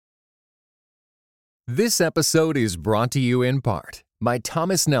This episode is brought to you in part by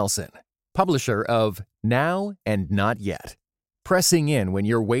Thomas Nelson, publisher of Now and Not Yet. Pressing in when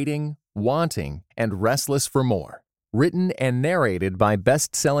you're waiting, wanting, and restless for more. Written and narrated by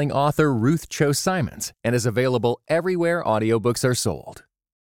best-selling author Ruth Cho Simons and is available everywhere audiobooks are sold.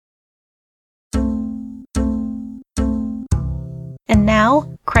 And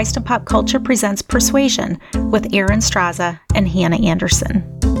now, Christ in Pop Culture presents Persuasion with Aaron Straza and Hannah Anderson.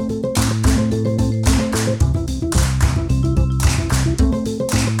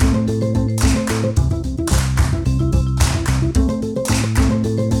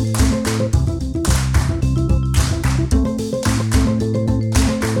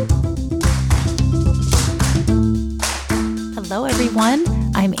 Hello, everyone.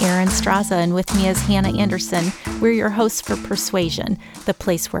 I'm Aaron Straza, and with me is Hannah Anderson. We're your hosts for Persuasion, the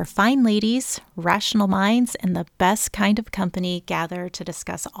place where fine ladies, rational minds, and the best kind of company gather to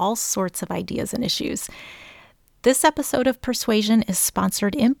discuss all sorts of ideas and issues. This episode of Persuasion is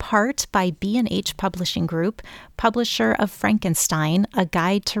sponsored in part by B&H Publishing Group, publisher of Frankenstein, A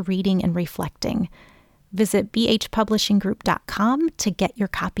Guide to Reading and Reflecting. Visit bhpublishinggroup.com to get your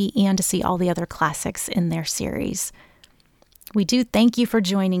copy and to see all the other classics in their series. We do thank you for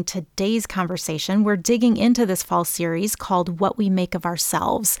joining today's conversation. We're digging into this fall series called What We Make of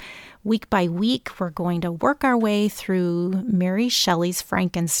Ourselves. Week by week, we're going to work our way through Mary Shelley's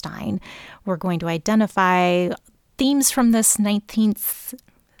Frankenstein. We're going to identify themes from this 19th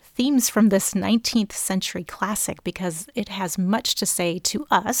century classic because it has much to say to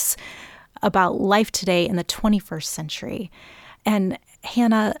us about life today in the 21st century. And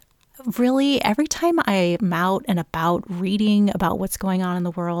Hannah, really, every time I'm out and about reading about what's going on in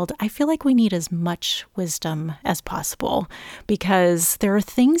the world, I feel like we need as much wisdom as possible because there are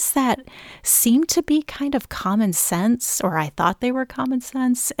things that seem to be kind of common sense, or I thought they were common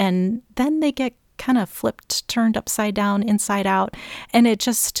sense, and then they get kind of flipped, turned upside down, inside out, and it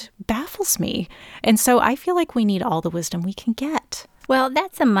just baffles me. And so I feel like we need all the wisdom we can get. Well,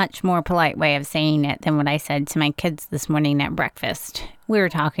 that's a much more polite way of saying it than what I said to my kids this morning at breakfast. We were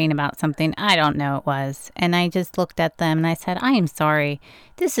talking about something I don't know it was, and I just looked at them and I said, I am sorry.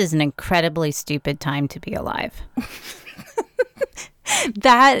 This is an incredibly stupid time to be alive.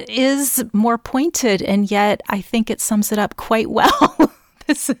 That is more pointed, and yet I think it sums it up quite well.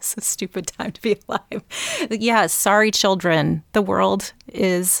 This is a stupid time to be alive. Yeah, sorry, children. The world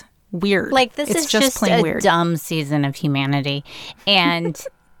is weird. Like, this it's is just plain a weird. Dumb season of humanity. And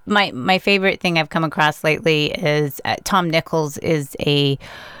my favorite thing I've come across lately is Tom Nichols is a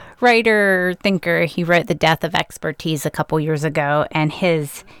writer, thinker. He wrote The Death of Expertise a couple years ago, and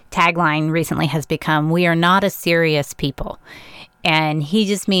his tagline recently has become, "We are not a serious people." And he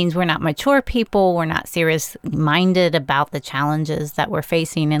just means we're not mature people. We're not serious-minded about the challenges that we're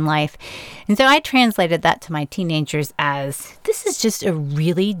facing in life. And so I translated that to my teenagers as, this is just a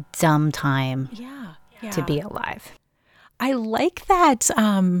really dumb time to be alive. I like that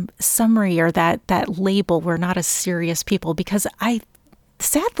summary or that label, we're not a serious people, because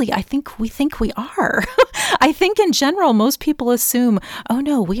sadly, I think we are. I think in general, most people assume, oh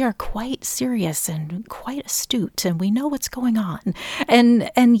no, we are quite serious and quite astute and we know what's going on.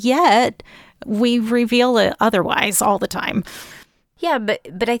 And yet we reveal it otherwise all the time. Yeah,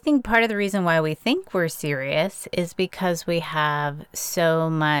 but I think part of the reason why we think we're serious is because we have so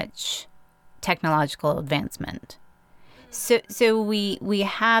much technological advancement. So we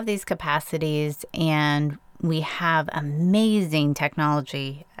have these capacities and we have amazing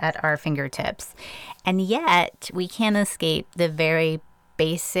technology at our fingertips, and yet we can't escape the very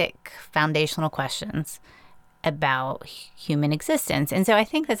basic foundational questions about human existence. And so I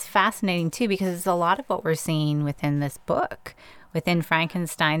think that's fascinating too, because it's a lot of what we're seeing within this book, within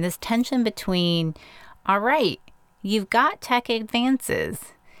Frankenstein, this tension between, all right, you've got tech advances.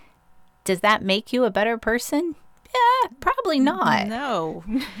 Does that make you a better person? Yeah, probably not. No.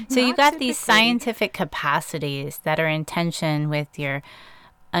 So you've got these scientific capacities that are in tension with your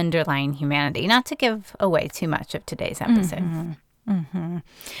underlying humanity. Not to give away too much of today's episode. Mm-hmm. Mm-hmm.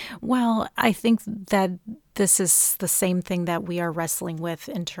 Well, I think that this is the same thing that we are wrestling with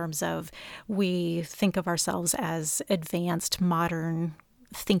in terms of we think of ourselves as advanced, modern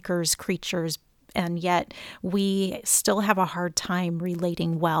thinkers, creatures, and yet we still have a hard time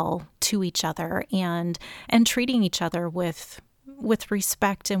relating well to each other and treating each other with with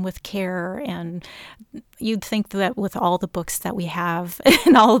respect and with care. And you'd think that with all the books that we have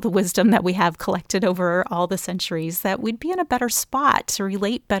and all of the wisdom that we have collected over all the centuries, that we'd be in a better spot to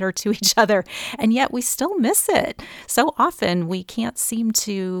relate better to each other. And yet we still miss it. So often we can't seem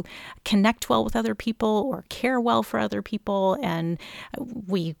to connect well with other people or care well for other people. And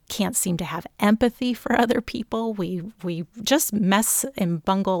we can't seem to have empathy for other people. We just mess and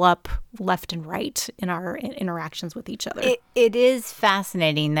bungle up left and right in our interactions with each other. It is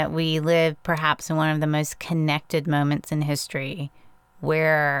fascinating that we live perhaps in one of the most connected moments in history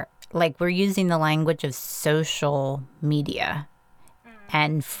where, like, we're using the language of social media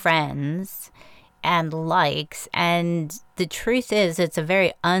and friends and likes. And the truth is, it's a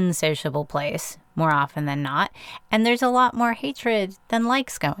very unsociable place more often than not. And there's a lot more hatred than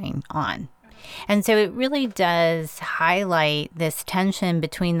likes going on. And so it really does highlight this tension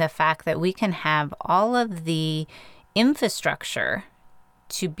between the fact that we can have all of the infrastructure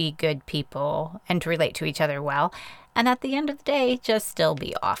to be good people and to relate to each other well, and at the end of the day, just still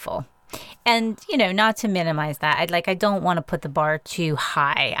be awful. And, not to minimize that, I don't want to put the bar too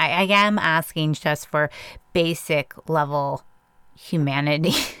high. I am asking just for basic level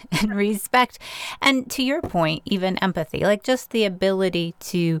humanity and respect. And to your point, even empathy, just the ability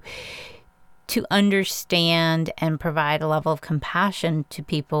to understand and provide a level of compassion to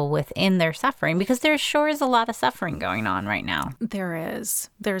people within their suffering, because there sure is a lot of suffering going on right now. There is.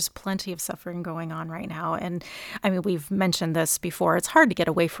 There's plenty of suffering going on right now. And I mean, we've mentioned this before. It's hard to get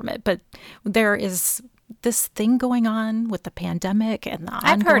away from it, but there is this thing going on with the pandemic and the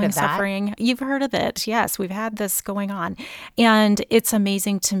ongoing suffering. You've heard of it. Yes, we've had this going on. And it's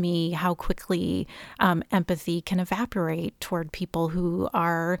amazing to me how quickly empathy can evaporate toward people who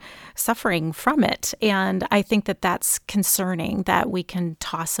are suffering from it. And I think that that's concerning, that we can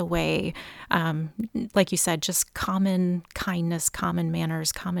toss away, like you said, just common kindness, common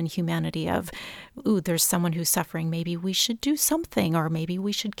manners, common humanity of, ooh, there's someone who's suffering. Maybe we should do something, or maybe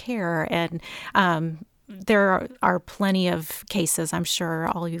we should care. And there are plenty of cases. I'm sure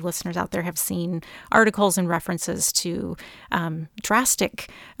all you listeners out there have seen articles and references to drastic,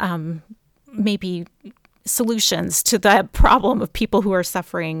 maybe solutions to the problem of people who are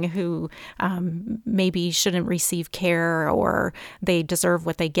suffering, who maybe shouldn't receive care, or they deserve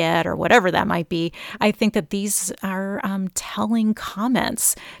what they get, or whatever that might be. I think that these are telling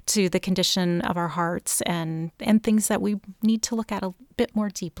comments to the condition of our hearts and things that we need to look at a bit more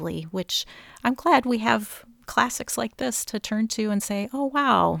deeply, which I'm glad we have classics like this to turn to and say, oh,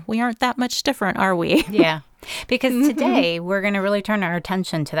 wow, we aren't that much different, are we? Yeah. Because today we're going to really turn our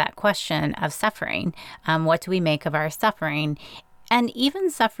attention to that question of suffering. What do we make of our suffering? And even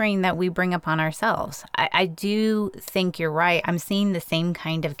suffering that we bring upon ourselves. I do think you're right. I'm seeing the same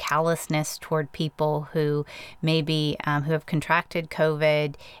kind of callousness toward people who maybe who have contracted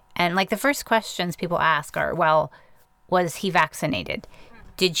COVID. And the first questions people ask are, well, was he vaccinated?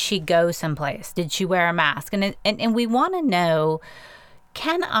 Did she go someplace? Did she wear a mask? And we want to know,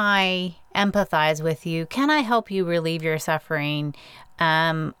 can I empathize with you? Can I help you relieve your suffering?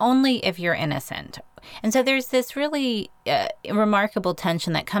 Only if you're innocent. And so there's this really remarkable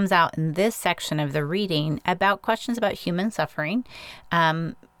tension that comes out in this section of the reading about questions about human suffering.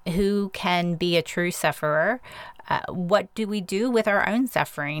 Who can be a true sufferer? What do we do with our own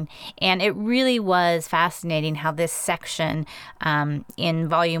suffering? And it really was fascinating how this section in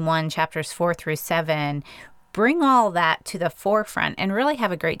Volume 1, Chapters 4 through 7, bring all that to the forefront and really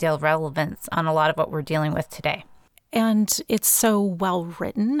have a great deal of relevance on a lot of what we're dealing with today. And it's so well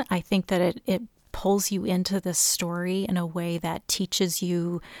written. I think that it pulls you into this story in a way that teaches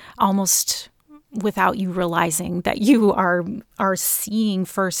you almost without you realizing that you are seeing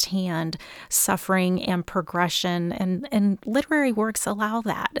firsthand suffering and progression. And literary works allow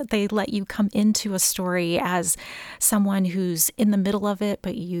that. They let you come into a story as someone who's in the middle of it,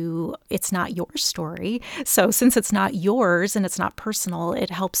 but it's not your story. So since it's not yours and it's not personal, it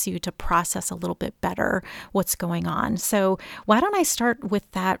helps you to process a little bit better what's going on. So why don't I start with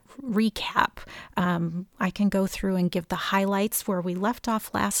that recap? I can go through and give the highlights where we left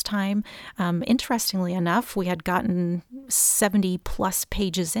off last time. Interestingly enough, we had gotten 70 plus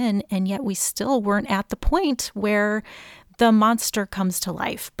pages in, and yet we still weren't at the point where the monster comes to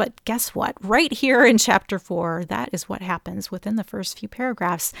life. But guess what? Right here in Chapter 4, that is what happens within the first few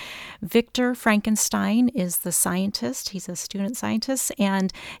paragraphs. Victor Frankenstein is the scientist. He's a student scientist,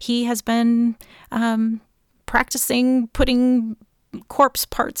 and he has been practicing putting corpse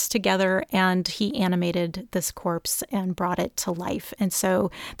parts together, and he animated this corpse and brought it to life. And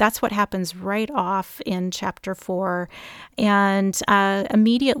so that's what happens right off in chapter 4. And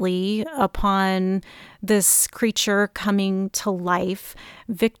immediately upon this creature coming to life,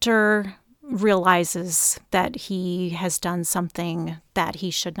 Victor realizes that he has done something that he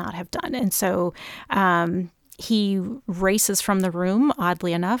should not have done. And so he races from the room,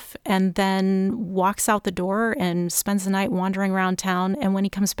 oddly enough, and then walks out the door and spends the night wandering around town. And when he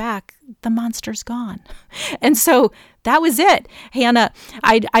comes back, the monster's gone. And so that was it. Hannah,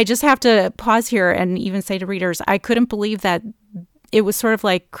 I just have to pause here and even say to readers, I couldn't believe that it was sort of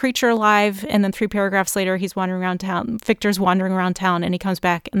like creature alive, and then 3 paragraphs later, he's wandering around town. Victor's wandering around town, and he comes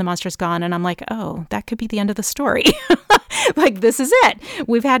back, and the monster's gone. And I'm like, oh, that could be the end of the story. Like, this is it.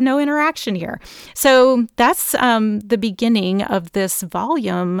 We've had no interaction here. So that's the beginning of this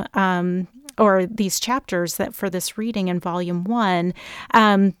volume, or these chapters that for this reading in volume 1.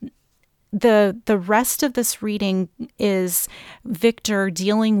 The rest of this reading is Victor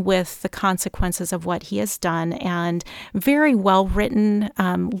dealing with the consequences of what he has done, and very well written,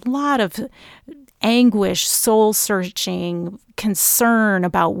 lot of anguish, soul-searching concern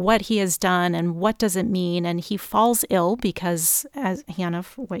about what he has done and what does it mean. And he falls ill because, as Hannah,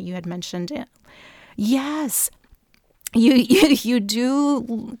 what you had mentioned, yes, you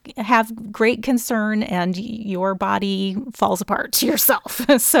do have great concern, and your body falls apart to yourself.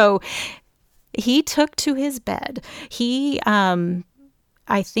 So he took to his bed. He,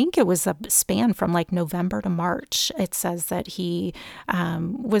 I think it was a span from like November to March. It says that he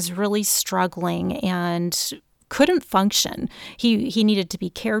was really struggling and couldn't function. He needed to be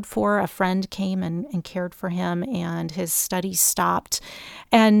cared for. A friend came and cared for him, and his studies stopped.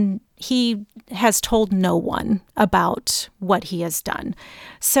 And he has told no one about what he has done.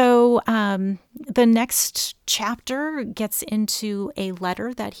 So the next chapter gets into a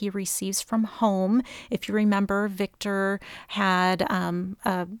letter that he receives from home. If you remember, Victor had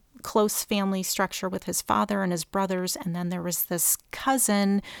a close family structure with his father and his brothers, and then there was this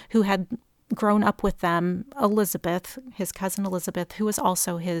cousin who had grown up with them, Elizabeth, his cousin Elizabeth, who was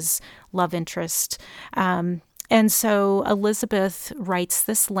also his love interest. And so Elizabeth writes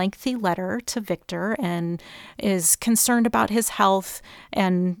this lengthy letter to Victor and is concerned about his health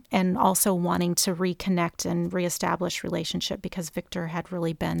and also wanting to reconnect and reestablish relationship, because Victor had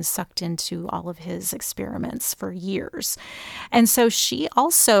really been sucked into all of his experiments for years. And so she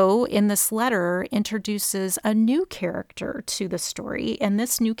also, in this letter, introduces a new character to the story. And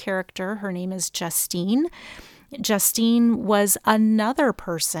this new character, her name is Justine. Justine was another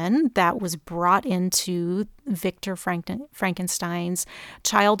person that was brought into Victor Frankenstein's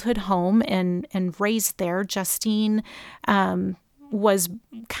childhood home and raised there. Justine was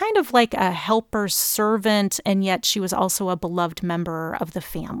kind of like a helper servant, and yet she was also a beloved member of the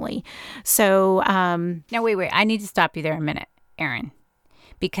family. So now wait, I need to stop you there a minute, Erin,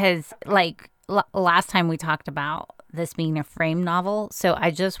 because like last time we talked about this being a frame novel. So I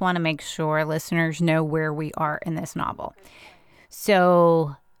just want to make sure listeners know where we are in this novel.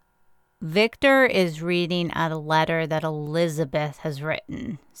 So Victor is reading out a letter that Elizabeth has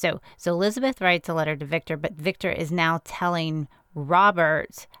written. So Elizabeth writes a letter to Victor, but Victor is now telling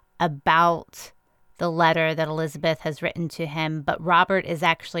Robert about the letter that Elizabeth has written to him. But Robert is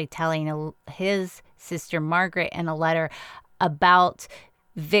actually telling his sister Margaret in a letter about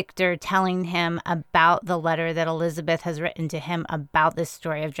Victor telling him about the letter that Elizabeth has written to him about this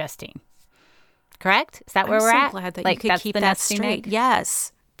story of Justine. Correct? Is that where we're at? I'm so glad that you could keep that straight.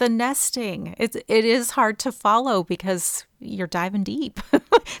 Yes, the nesting. It is hard to follow because you're diving deep.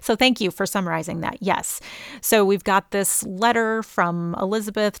 So thank you for summarizing that. Yes. So we've got this letter from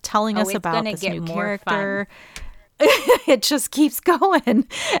Elizabeth telling us about this new character. It just keeps going.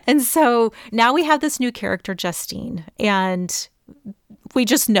 And so now we have this new character, Justine, and we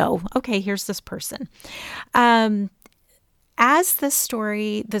just know, okay, here's this person. As this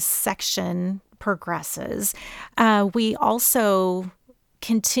story, this section progresses, we also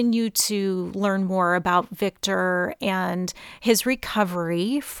continue to learn more about Victor and his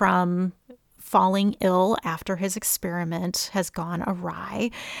recovery from falling ill after his experiment has gone awry.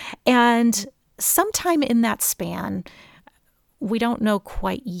 And sometime in that span, we don't know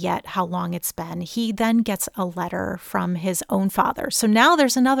quite yet how long it's been, he then gets a letter from his own father. So now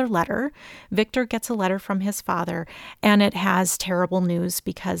there's another letter. Victor gets a letter from his father, and it has terrible news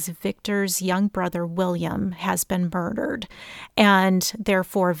because Victor's young brother, William, has been murdered, and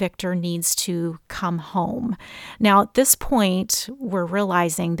therefore Victor needs to come home. Now, at this point, we're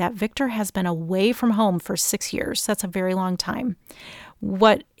realizing that Victor has been away from home for 6 years. That's a very long time.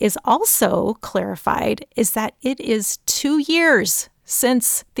 what is also clarified is that it is 2 years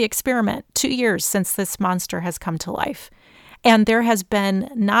since the experiment, 2 years since this monster has come to life. And there has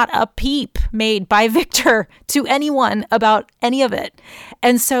been not a peep made by Victor to anyone about any of it.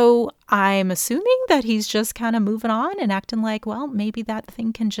 And so I'm assuming that he's just kind of moving on and acting like, well, maybe that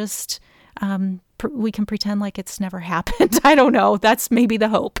thing can just, we can pretend like it's never happened. I don't know. That's maybe the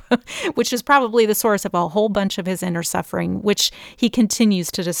hope, which is probably the source of a whole bunch of his inner suffering, which he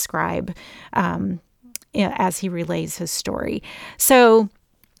continues to describe as he relays his story. So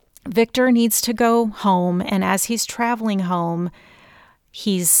Victor needs to go home, and as he's traveling home,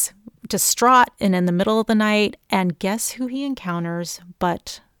 he's distraught and in the middle of the night, and guess who he encounters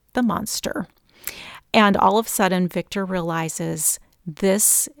but the monster. And all of a sudden, Victor realizes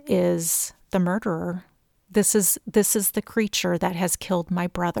this is the murderer. This is the creature that has killed my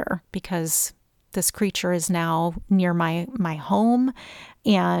brother, because this creature is now near my home,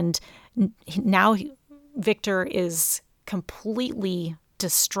 and now Victor is completely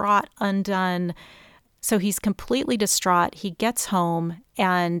distraught, undone. So he's completely distraught. He gets home,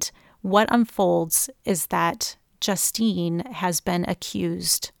 and what unfolds is that Justine has been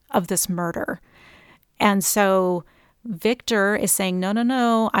accused of this murder. And so Victor is saying,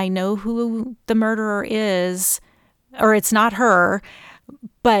 no, I know who the murderer is, or it's not her,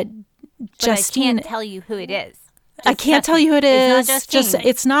 but Justine, I can't tell you who it is. I can't tell you who it is.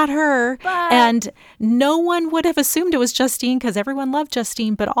 It's not her. But... And no one would have assumed it was Justine because everyone loved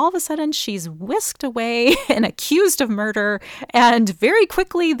Justine. But all of a sudden, she's whisked away and accused of murder. And very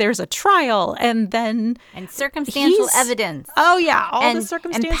quickly, there's a trial. And then... And circumstantial evidence. Oh, yeah. All the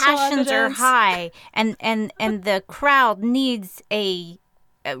circumstantial evidence. And passions are high. And the crowd needs a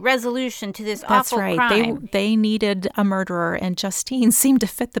resolution to this awful crime. That's right. They needed a murderer, and Justine seemed to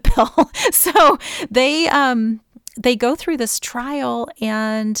fit the bill. So they go through this trial,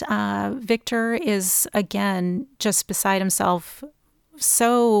 and Victor is, again, just beside himself.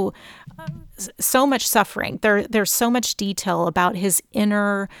 So much suffering. There's so much detail about his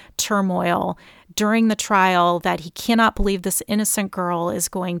inner turmoil during the trial that he cannot believe this innocent girl is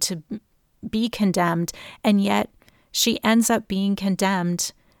going to be condemned, and yet she ends up being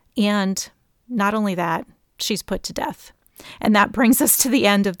condemned, and not only that, she's put to death. And that brings us to the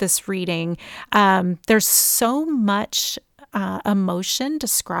end of this reading. There's so much emotion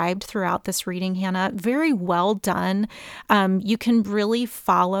described throughout this reading, Hannah. Very well done. You can really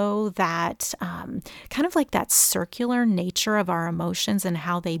follow that kind of like that circular nature of our emotions and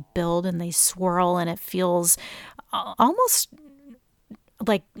how they build and they swirl, and it feels almost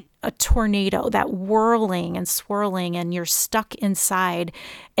like a tornado, that whirling and swirling, and you're stuck inside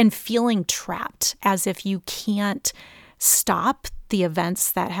and feeling trapped as if you can't stop the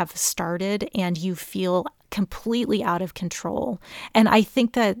events that have started, and you feel completely out of control. And I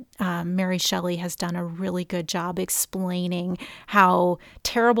think that Mary Shelley has done a really good job explaining how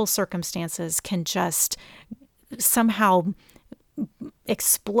terrible circumstances can just somehow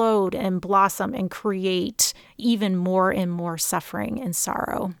explode and blossom and create even more and more suffering and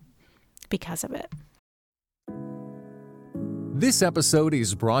sorrow because of it. This episode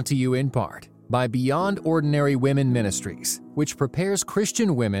is brought to you in part by Beyond Ordinary Women Ministries, which prepares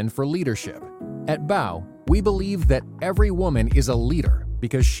Christian women for leadership. At BOW, we believe that every woman is a leader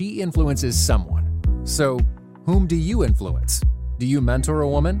because she influences someone. So, whom do you influence? Do you mentor a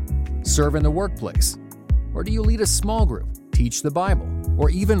woman? Serve in the workplace? Or do you lead a small group, teach the Bible, or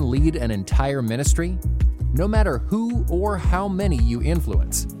even lead an entire ministry? No matter who or how many you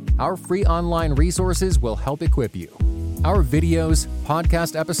influence, our free online resources will help equip you. Our videos,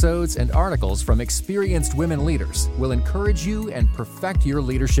 podcast episodes, and articles from experienced women leaders will encourage you and perfect your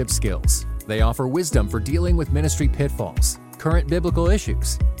leadership skills. They offer wisdom for dealing with ministry pitfalls, current biblical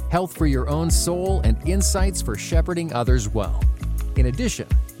issues, health for your own soul, and insights for shepherding others well. In addition,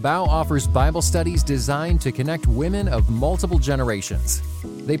 BOW offers Bible studies designed to connect women of multiple generations.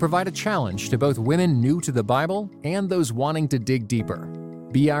 They provide a challenge to both women new to the Bible and those wanting to dig deeper.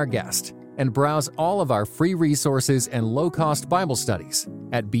 Be our guest and browse all of our free resources and low-cost Bible studies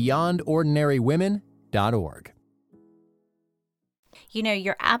at beyondordinarywomen.org. You know,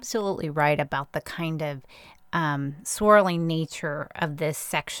 you're absolutely right about the kind of swirling nature of this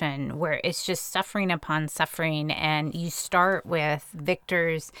section where it's just suffering upon suffering, and you start with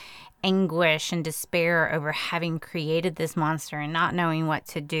Victor's anguish and despair over having created this monster and not knowing what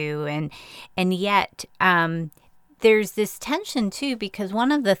to do, and yet there's this tension too, because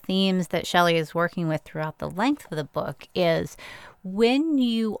one of the themes that Shelley is working with throughout the length of the book is when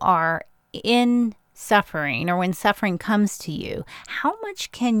you are in suffering, or when suffering comes to you, how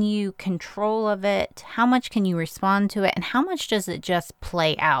much can you control of it? How much can you respond to it? And how much does it just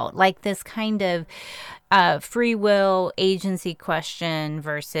play out? Like this kind of free will agency question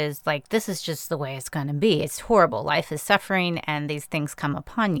versus like, this is just the way it's going to be. It's horrible. Life is suffering and these things come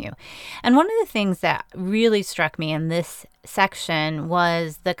upon you. And one of the things that really struck me in this section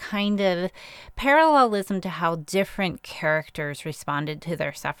was the kind of parallelism to how different characters responded to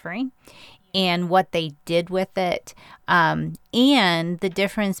their suffering and what they did with it, and the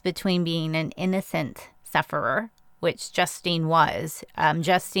difference between being an innocent sufferer, which Justine was.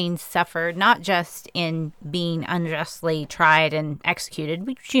 Justine suffered not just in being unjustly tried and executed,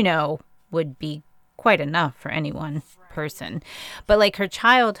 which, would be quite enough for any one person, but like her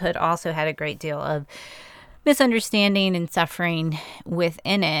childhood also had a great deal of misunderstanding and suffering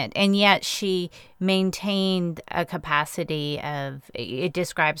within it. And yet she maintained a capacity of, it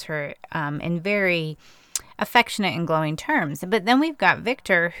describes her in very affectionate and glowing terms. But then we've got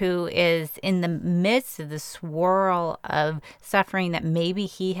Victor, who is in the midst of the swirl of suffering that maybe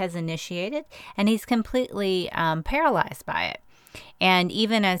he has initiated, and he's completely paralyzed by it. And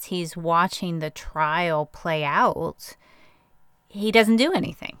even as he's watching the trial play out, he doesn't do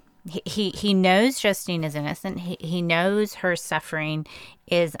anything. He knows Justine is innocent. He knows her suffering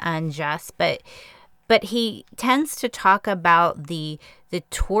is unjust, but he tends to talk about the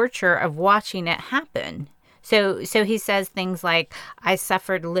torture of watching it happen. So he says things like, I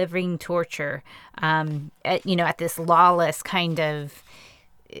suffered living torture, at this lawless kind of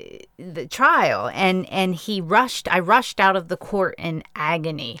the trial, and I rushed out of the court in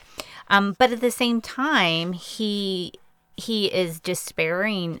agony. But at the same time, he is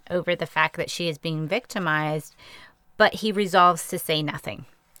despairing over the fact that she is being victimized, but he resolves to say nothing.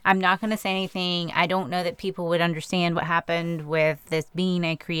 I'm not going to say anything. I don't know that people would understand what happened with this being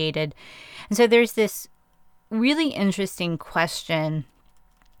I created. And so there's this really interesting question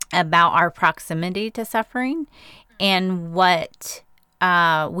about our proximity to suffering and what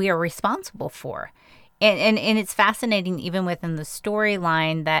we are responsible for. And it's fascinating, even within the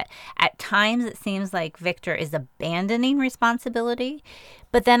storyline, that at times it seems like Victor is abandoning responsibility,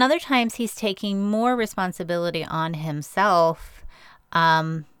 but then other times he's taking more responsibility on himself.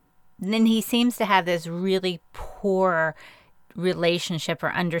 Then he seems to have this really poor relationship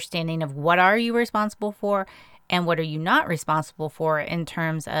or understanding of what are you responsible for and what are you not responsible for in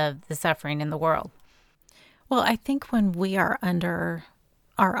terms of the suffering in the world. Well, I think when we are under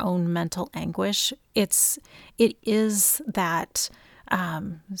our own mental anguish, it is that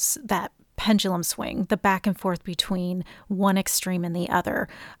pendulum swing, the back and forth between one extreme and the other.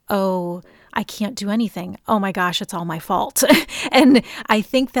 Oh, I can't do anything. Oh my gosh, it's all my fault. And I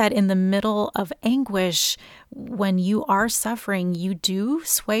think that in the middle of anguish, when you are suffering, you do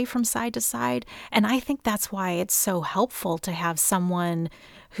sway from side to side. And I think that's why it's so helpful to have someone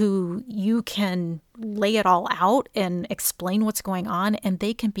who you can lay it all out and explain what's going on, and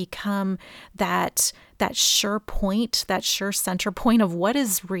they can become that sure point, that sure center point of what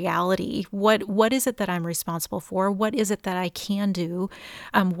is reality, what is it that I'm responsible for, what is it that I can do,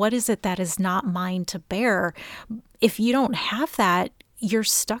 what is it that is not mine to bear. If you don't have that, you're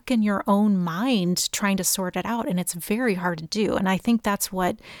stuck in your own mind trying to sort it out, and it's very hard to do. And I think that's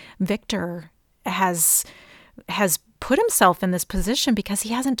what Victor has put himself in this position, because he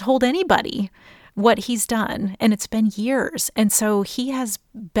hasn't told anybody what he's done, and it's been years. And so he has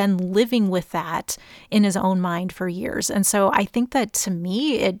been living with that in his own mind for years. And so I think that, to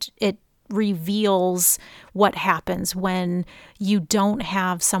me, it reveals what happens when you don't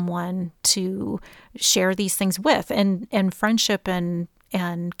have someone to share these things with. And friendship and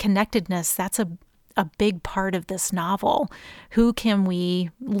connectedness, that's a big part of this novel. Who can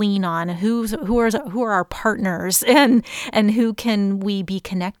we lean on? Who are our partners, and who can we be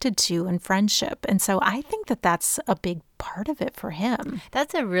connected to in friendship? And so I think that that's a big part of it for him.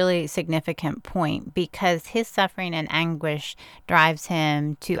 That's a really significant point, because his suffering and anguish drives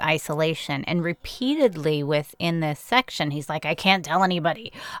him to isolation. And repeatedly within this section, he's like, I can't tell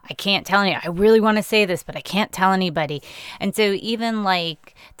anybody. I really want to say this, but I can't tell anybody. And so even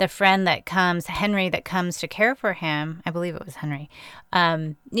like the friend Henry, that comes to care for him, I believe it was Henry,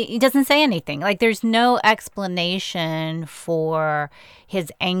 he doesn't say anything. Like, there's no explanation for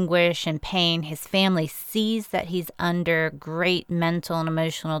his anguish and pain. His family sees that he's under great mental and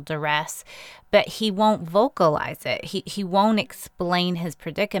emotional duress, but he won't vocalize it. He won't explain his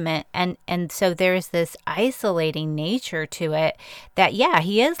predicament. And so there's this isolating nature to it that, yeah,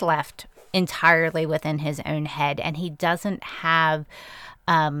 he is left entirely within his own head, and he doesn't have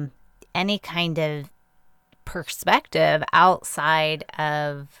any kind of perspective outside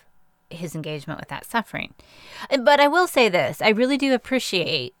of his engagement with that suffering. But I will say this. I really do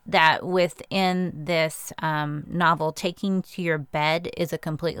appreciate that within this novel, taking to your bed is a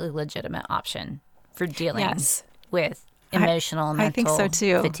completely legitimate option for dealing with emotional and mental I think so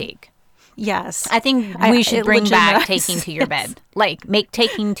too. fatigue. Yes. I think we should bring back taking to your bed. Like, make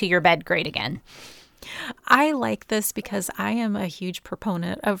taking to your bed great again. I like this because I am a huge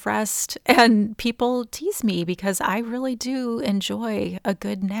proponent of rest, and people tease me because I really do enjoy a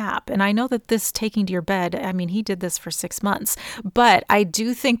good nap. And I know that this taking to your bed, I mean, he did this for 6 months, but I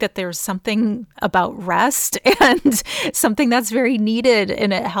do think that there's something about rest and something that's very needed,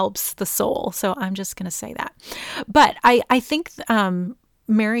 and it helps the soul. So I'm just going to say that. But I think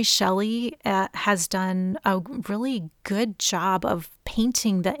Mary Shelley has done a really good job of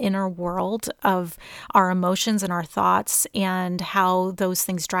painting the inner world of our emotions and our thoughts and how those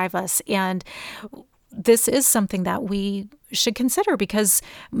things drive us. And this is something that we should consider because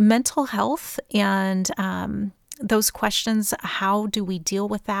mental health and those questions, how do we deal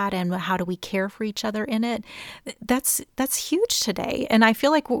with that and how do we care for each other in it? That's huge today. And I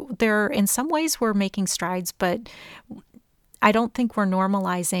feel like in some ways we're making strides, but I don't think we're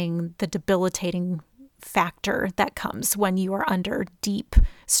normalizing the debilitating factor that comes when you are under deep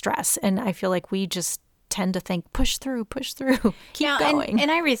stress. And I feel like we just tend to think, push through, keep going.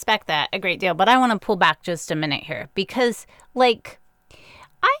 And I respect that a great deal, but I want to pull back just a minute here because, like,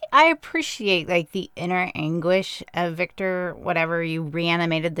 I appreciate, like, the inner anguish of Victor, whatever. You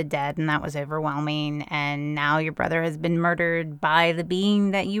reanimated the dead, and that was overwhelming. And now your brother has been murdered by the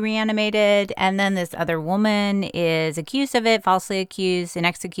being that you reanimated. And then this other woman is accused of it, falsely accused and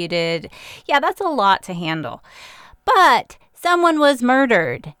executed. Yeah, that's a lot to handle. But someone was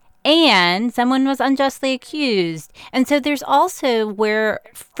murdered. And someone was unjustly accused. And so there's also where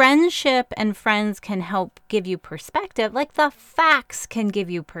friendship and friends can help give you perspective, like the facts can give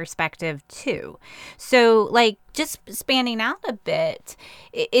you perspective too. So, like, just spanning out a bit,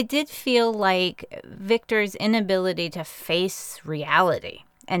 it did feel like Victor's inability to face reality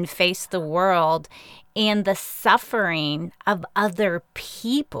and face the world and the suffering of other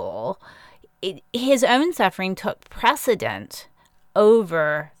people, his own suffering took precedent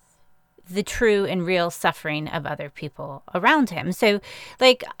over the true and real suffering of other people around him. So,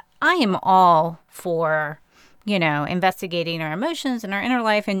 like, I am all for, investigating our emotions and our inner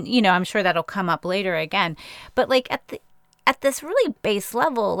life. And, I'm sure that'll come up later again. But, like, at this really base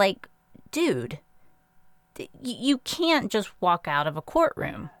level, like, dude, you can't just walk out of a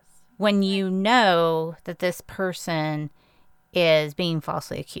courtroom when you know that this person is being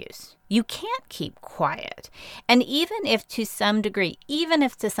falsely accused. You can't keep quiet. And even if to some degree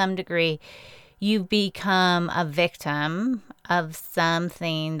you've become a victim of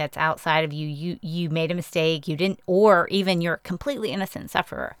something that's outside of you, you made a mistake, you didn't, or even you're a completely innocent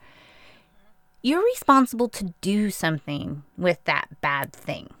sufferer, you're responsible to do something with that bad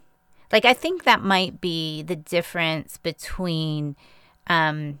thing. Like, I think that might be the difference between,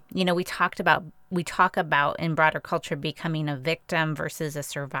 we talk about in broader culture becoming a victim versus a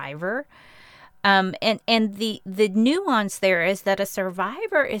survivor. And the nuance there is that a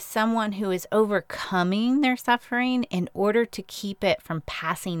survivor is someone who is overcoming their suffering in order to keep it from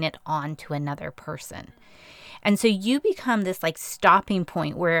passing it on to another person. And so you become this, like, stopping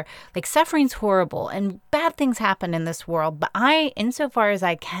point where, like, suffering's horrible and bad things happen in this world, but insofar as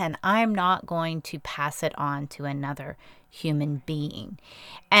I can, I'm not going to pass it on to another human being.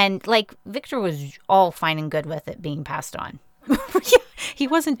 And, like, Victor was all fine and good with it being passed on. Yeah, he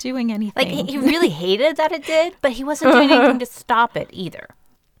wasn't doing anything. Like, he really hated that it did, but he wasn't doing anything to stop it either.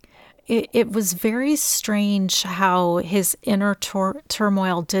 It was very strange how his inner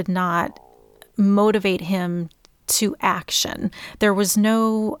turmoil did not motivate him to action. There was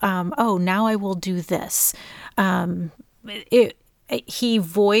no, now I will do this. He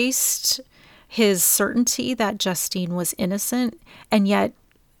voiced his certainty that Justine was innocent, and yet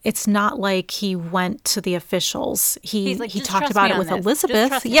it's not like he went to the officials. He talked about it with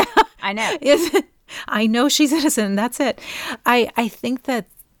Elizabeth. Yeah, I know. I know she's innocent, and that's it. I think that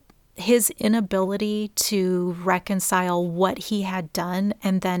his inability to reconcile what he had done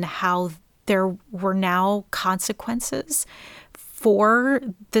and then how there were now consequences for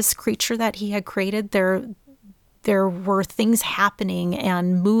this creature that he had created. There were things happening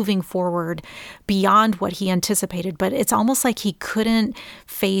and moving forward beyond what he anticipated, but it's almost like he couldn't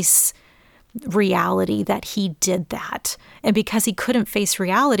face reality that he did that. And because he couldn't face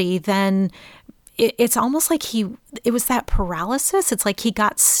reality, then it's almost like it was that paralysis. It's like he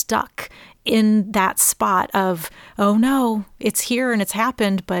got stuck in that spot of, oh no, it's here and it's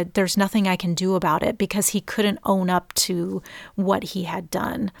happened, but there's nothing I can do about it, because he couldn't own up to what he had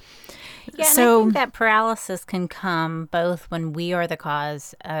done. Yeah, and I think that paralysis can come both when we are the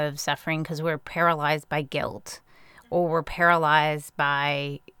cause of suffering because we're paralyzed by guilt, or we're paralyzed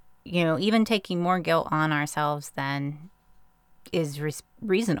by, even taking more guilt on ourselves than is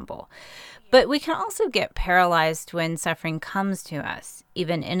reasonable. But we can also get paralyzed when suffering comes to us,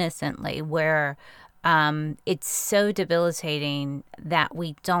 even innocently, where it's so debilitating that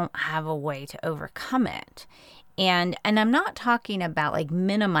we don't have a way to overcome it. And I'm not talking about like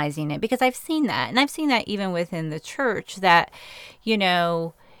minimizing it, because I've seen that. And I've seen that even within the church that,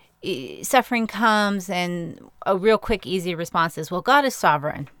 suffering comes and a real quick, easy response is, well, God is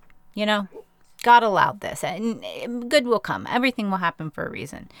sovereign. God allowed this and good will come. Everything will happen for a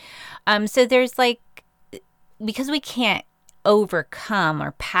reason. So there's because we can't overcome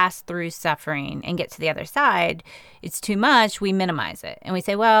or pass through suffering and get to the other side, it's too much. We minimize it and we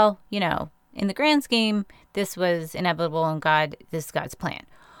say, well, in the grand scheme, this was inevitable and this is God's plan.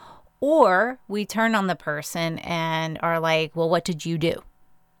 Or we turn on the person and are like, well, what did you do?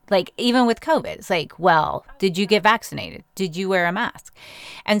 Like, even with COVID, it's like, well, did you get vaccinated? Did you wear a mask?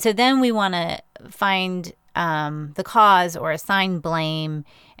 And so then we want to find the cause or assign blame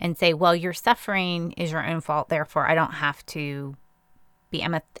and say, well, your suffering is your own fault. Therefore, I don't have to be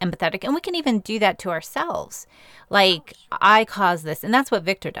empathetic. And we can even do that to ourselves. Like, I caused this. And that's what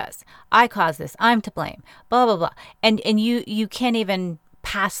Victor does. I caused this. I'm to blame. Blah, blah, blah. And you can't even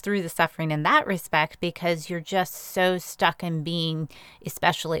pass through the suffering in that respect because you're just so stuck in being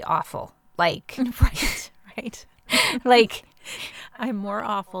especially awful. Like, right. Like, I'm more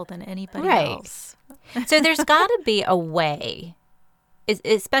awful than anybody else. So there's got to be a way,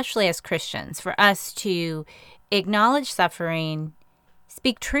 especially as Christians, for us to acknowledge suffering,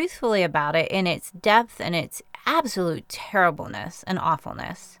 speak truthfully about it in its depth and its absolute terribleness and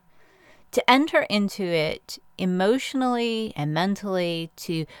awfulness, to enter into it emotionally and mentally,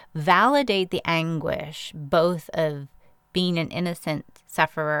 to validate the anguish, both of being an innocent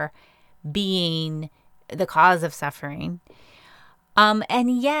sufferer, being the cause of suffering,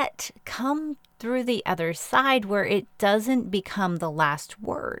 and yet come through the other side where it doesn't become the last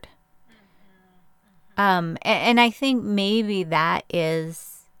word. And I think maybe that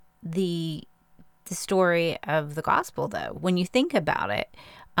is the story of the gospel, though. When you think about it,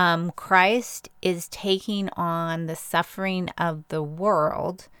 Christ is taking on the suffering of the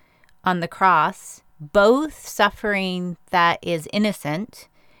world on the cross, both suffering that is innocent,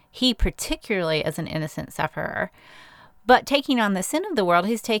 he particularly as an innocent sufferer, but taking on the sin of the world,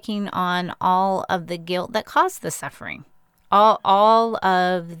 he's taking on all of the guilt that caused the suffering, all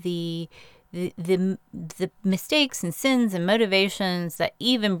of the mistakes and sins and motivations that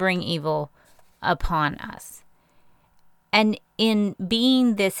even bring evil upon us. And in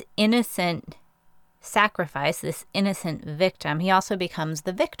being this innocent sacrifice, this innocent victim, he also becomes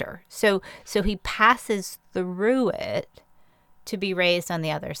the victor. So he passes through it to be raised on the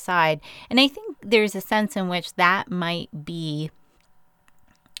other side. And I think there's a sense in which that might be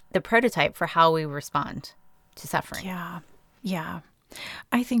the prototype for how we respond to suffering. Yeah.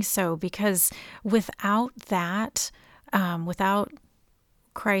 I think so, because without that, without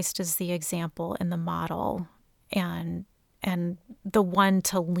Christ as the example and the model and the one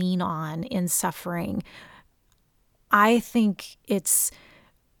to lean on in suffering, I think it's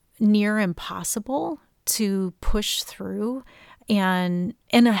near impossible to push through and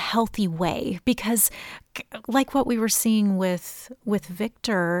in a healthy way, because like what we were seeing with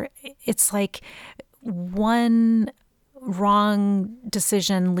Victor, it's like one wrong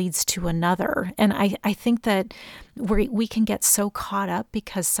decision leads to another. And I think that we can get so caught up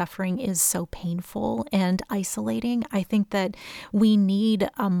because suffering is so painful and isolating. I think that we need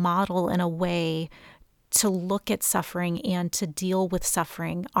a model and a way to look at suffering and to deal with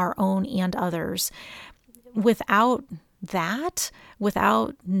suffering, our own and others. Without that,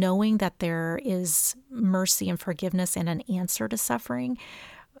 without knowing that there is mercy and forgiveness and an answer to suffering,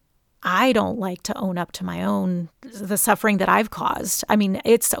 I don't like to own up to the suffering that I've caused. I mean,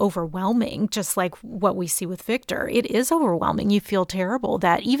 it's overwhelming, just like what we see with Victor. It is overwhelming. You feel terrible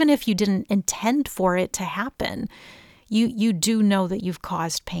that even if you didn't intend for it to happen, you do know that you've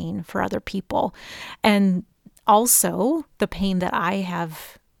caused pain for other people. And also the pain that I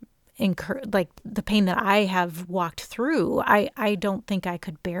have incurred, like the pain that I have walked through, I don't think I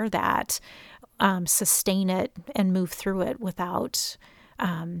could bear that, sustain it and move through it without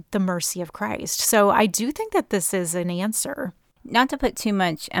the mercy of Christ. So I do think that this is an answer. Not to put too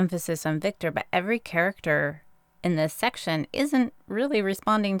much emphasis on Victor, but every character in this section isn't really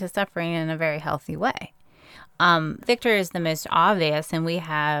responding to suffering in a very healthy way. Victor is the most obvious, and we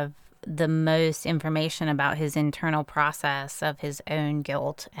have the most information about his internal process of his own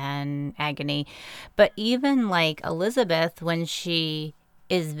guilt and agony. But even like Elizabeth, when she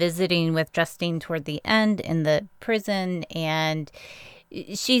is visiting with Justine toward the end in the prison, and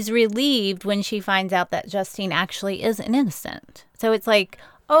she's relieved when she finds out that Justine actually is an innocent. So it's like,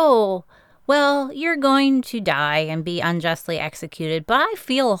 oh, well, you're going to die and be unjustly executed, but I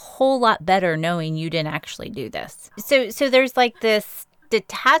feel a whole lot better knowing you didn't actually do this. So there's like this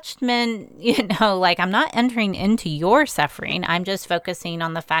detachment, like I'm not entering into your suffering. I'm just focusing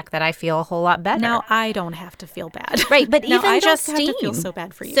on the fact that I feel a whole lot better. Now I don't have to feel bad. Right, but now, even I Justine. don't have to feel so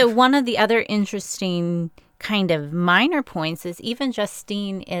bad for you. So one of the other interesting kind of minor points is even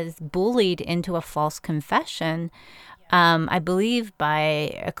Justine is bullied into a false confession, I believe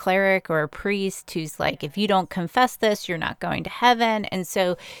by a cleric or a priest who's like, if you don't confess this, you're not going to heaven. And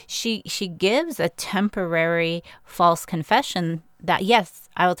so she gives a temporary false confession that, yes,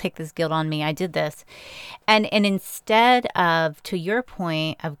 I will take this guilt on me. I did this. And instead of, to your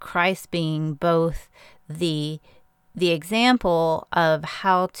point, of Christ being both the example of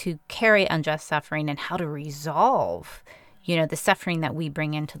how to carry unjust suffering and how to resolve the suffering that we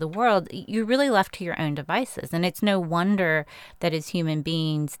bring into the world, you're really left to your own devices. And it's no wonder that as human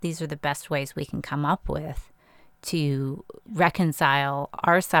beings, these are the best ways we can come up with to reconcile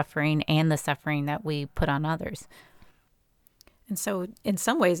our suffering and the suffering that we put on others. And so in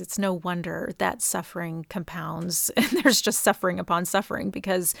some ways, it's no wonder that suffering compounds and there's just suffering upon suffering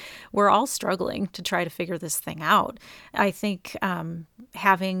because we're all struggling to try to figure this thing out. I think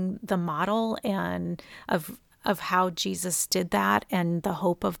having the model and of how Jesus did that and the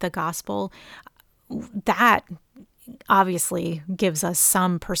hope of the gospel, that obviously gives us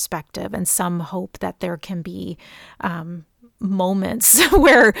some perspective and some hope that there can be moments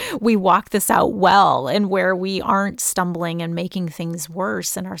where we walk this out well and where we aren't stumbling and making things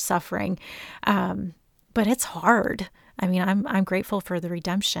worse in our suffering. But it's hard. I mean, I'm grateful for the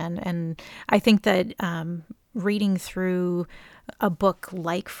redemption. And I think that reading through a book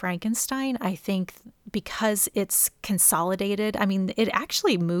like Frankenstein, I think because it's consolidated, I mean, it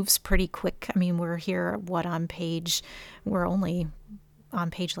actually moves pretty quick. I mean, we're only on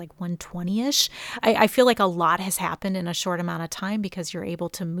page like 120-ish. I feel like a lot has happened in a short amount of time because you're able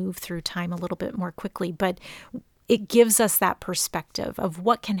to move through time a little bit more quickly. But it gives us that perspective of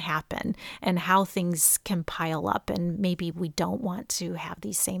what can happen and how things can pile up. And maybe we don't want to have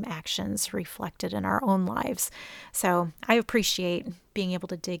these same actions reflected in our own lives. So I appreciate being able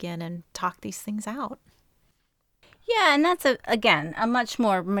to dig in and talk these things out. Yeah, and that's, again, a much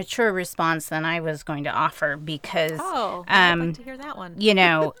more mature response than I was going to offer because... I'd like to hear that one.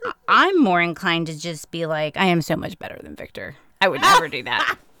 I'm more inclined to just be like, I am so much better than Victor. I would never do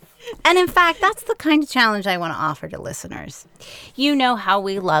that. And in fact, that's the kind of challenge I want to offer to listeners. You know how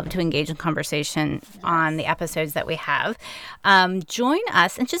we love to engage in conversation on the episodes that we have. Join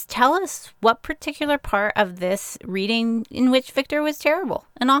us and just tell us what particular part of this reading in which Victor was terrible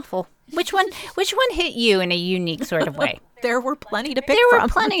and awful. Which one hit you in a unique sort of way? There were plenty to pick from. There were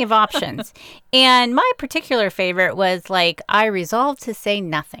plenty of options. And my particular favorite was like, I resolved to say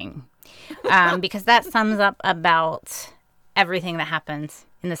nothing. Because that sums up about everything that happens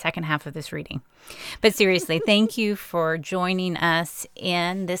in the second half of this reading. But seriously, thank you for joining us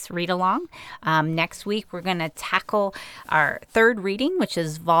in this read-along. Next week, we're going to tackle our third reading, which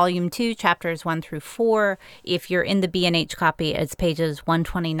is Volume 2, Chapters 1 through 4. If you're in the B&H copy, it's pages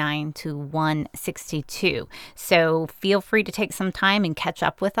 129 to 162. So feel free to take some time and catch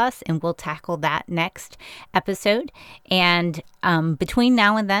up with us, and we'll tackle that next episode. And between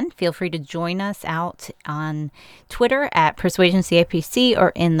now and then, feel free to join us out on Twitter at PersuasionCAPC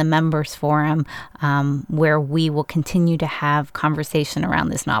or in the members forum, where we will continue to have conversation around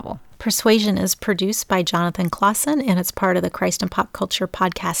this novel. Persuasion is produced by Jonathan Clausen, and it's part of the Christ and Pop Culture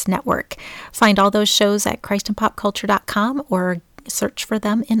Podcast Network. Find all those shows at christandpopculture.com or search for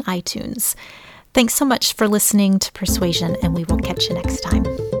them in iTunes. Thanks so much for listening to Persuasion, and we will catch you next time.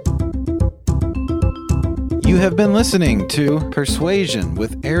 You have been listening to Persuasion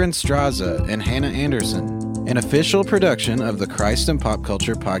with Aaron Straza and Hannah Anderson, an official production of the Christ and Pop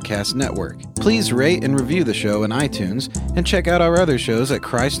Culture Podcast Network. Please rate and review the show in iTunes and check out our other shows at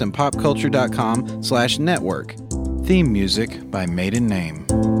christandpopculture.com/network. Theme music by Maiden Name.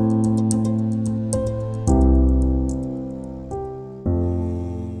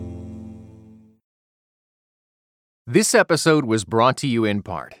 This episode was brought to you in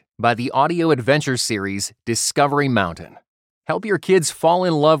part by the audio adventure series Discovery Mountain. Help your kids fall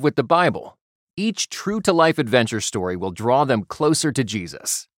in love with the Bible. Each true-to-life adventure story will draw them closer to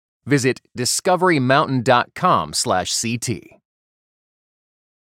Jesus. Visit discoverymountain.com/CT.